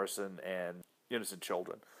Ben Carson and innocent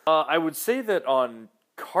children. I would say that on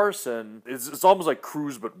Carson, it's almost like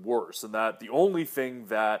Cruz but worse, in that the only thing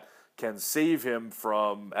that can save him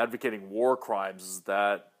from advocating war crimes is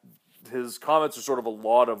that his comments are sort of a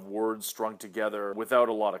lot of words strung together without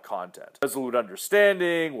a lot of content. Resolute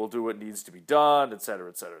understanding, we'll do what needs to be done, etc.,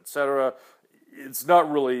 etc., etc. it's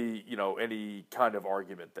not really, any kind of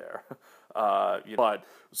argument there. But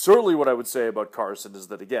certainly what I would say about Carson is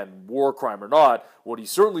that, again, war crime or not, what he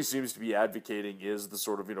certainly seems to be advocating is the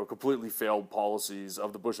sort of, completely failed policies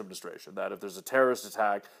of the Bush administration, that if there's a terrorist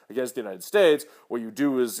attack against the United States, what you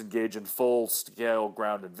do is engage in full-scale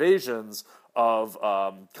ground invasions of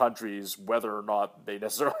countries, whether or not they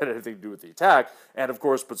necessarily had anything to do with the attack. And of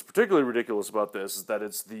course, what's particularly ridiculous about this is that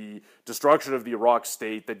it's the destruction of the Iraq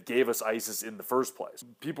state that gave us ISIS in the first place.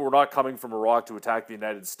 People were not coming from Iraq to attack the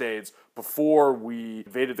United States before we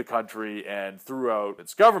invaded the country and threw out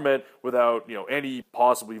its government without, any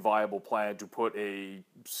possibly viable plan to put a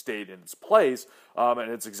state in its place.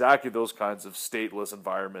 And it's exactly those kinds of stateless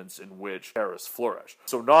environments in which terrorists flourish.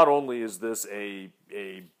 So not only is this a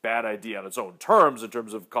bad idea on its own terms, in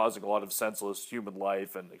terms of causing a lot of senseless human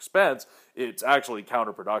life and expense, it's actually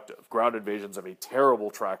counterproductive. Ground invasions have a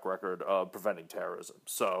terrible track record of preventing terrorism.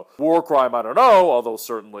 So war crime, I don't know, although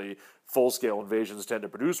certainly full-scale invasions tend to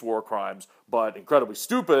produce war crimes, but incredibly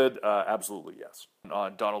stupid, absolutely yes.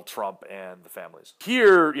 On Donald Trump and the families.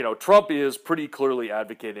 Here, Trump is pretty clearly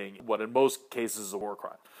advocating what in most cases is a war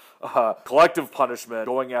crime. Collective punishment,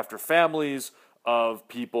 going after families of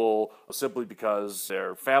people simply because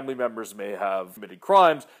their family members may have committed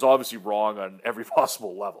crimes is obviously wrong on every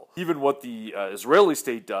possible level. Even what the Israeli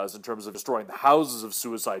state does in terms of destroying the houses of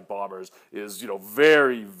suicide bombers is,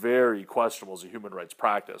 very, very questionable as a human rights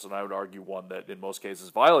practice, and I would argue one that in most cases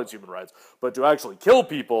violates human rights. But to actually kill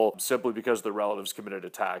people simply because their relatives committed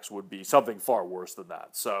attacks would be something far worse than that.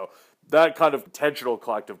 So that kind of intentional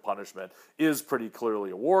collective punishment is pretty clearly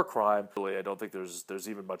a war crime. Really, I don't think there's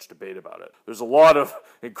even much debate about it. There's a lot of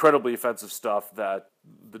incredibly offensive stuff that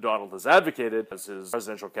the Donald has advocated as his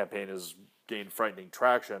presidential campaign has gained frightening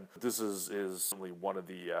traction. This is certainly one of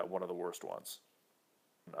the worst ones.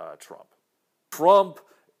 Trump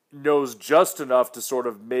knows just enough to sort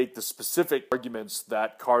of make the specific arguments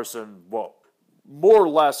that Carson won't. More or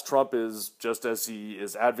less, Trump is, just as he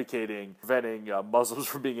is advocating preventing Muslims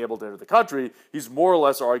from being able to enter the country, he's more or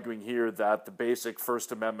less arguing here that the basic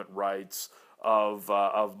First Amendment rights of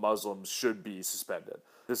Muslims should be suspended.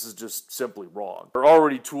 This is just simply wrong. There are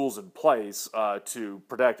already tools in place to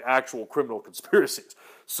protect actual criminal conspiracies.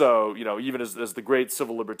 So, even as the great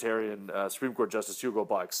civil libertarian Supreme Court Justice Hugo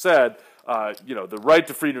Black said, the right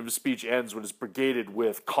to freedom of speech ends when it's brigaded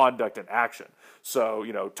with conduct and action. So,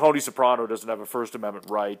 Tony Soprano doesn't have a First Amendment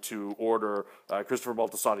right to order Christopher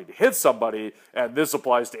Moltisanti to hit somebody, and this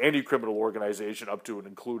applies to any criminal organization up to and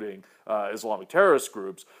including Islamic terrorist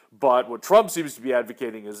groups. But what Trump seems to be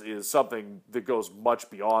advocating is something that goes much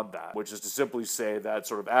beyond that, which is to simply say that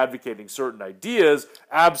sort of advocating certain ideas,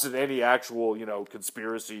 absent any actual,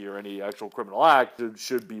 conspiracy or any actual criminal act,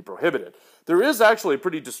 should be prohibited. There is actually a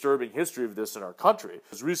pretty disturbing history of this in our country.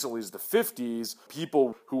 As recently as the 50s,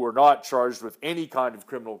 people who were not charged with any kind of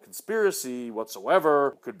criminal conspiracy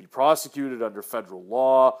whatsoever could be prosecuted under federal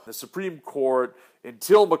law. The Supreme Court,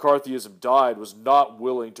 until McCarthyism died, was not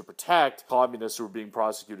willing to protect communists who were being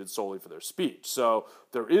prosecuted solely for their speech. So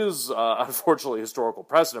there is, unfortunately, historical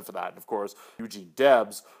precedent for that. And of course, Eugene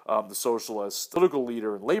Debs, the socialist political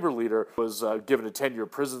leader and labor leader, was given a 10-year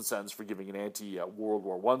prison sentence for giving an anti-World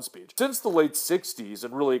War I speech. Since the late 60s,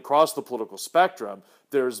 and really across the political spectrum,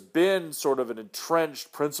 there's been sort of an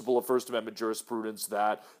entrenched principle of First Amendment jurisprudence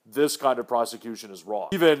that this kind of prosecution is wrong.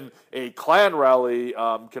 Even a Klan rally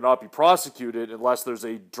cannot be prosecuted unless there's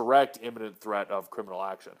a direct imminent threat of criminal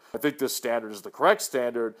action. I think this standard is the correct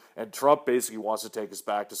standard, and Trump basically wants to take us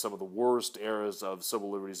back to some of the worst eras of civil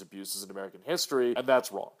liberties abuses in American history, and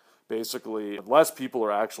that's wrong. Basically, unless people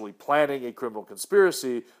are actually planning a criminal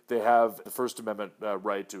conspiracy, they have the First Amendment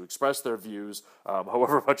right to express their views,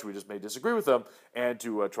 however much we just may disagree with them, and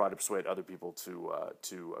to try to persuade other people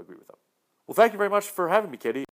to agree with them. Well, thank you very much for having me, Katie.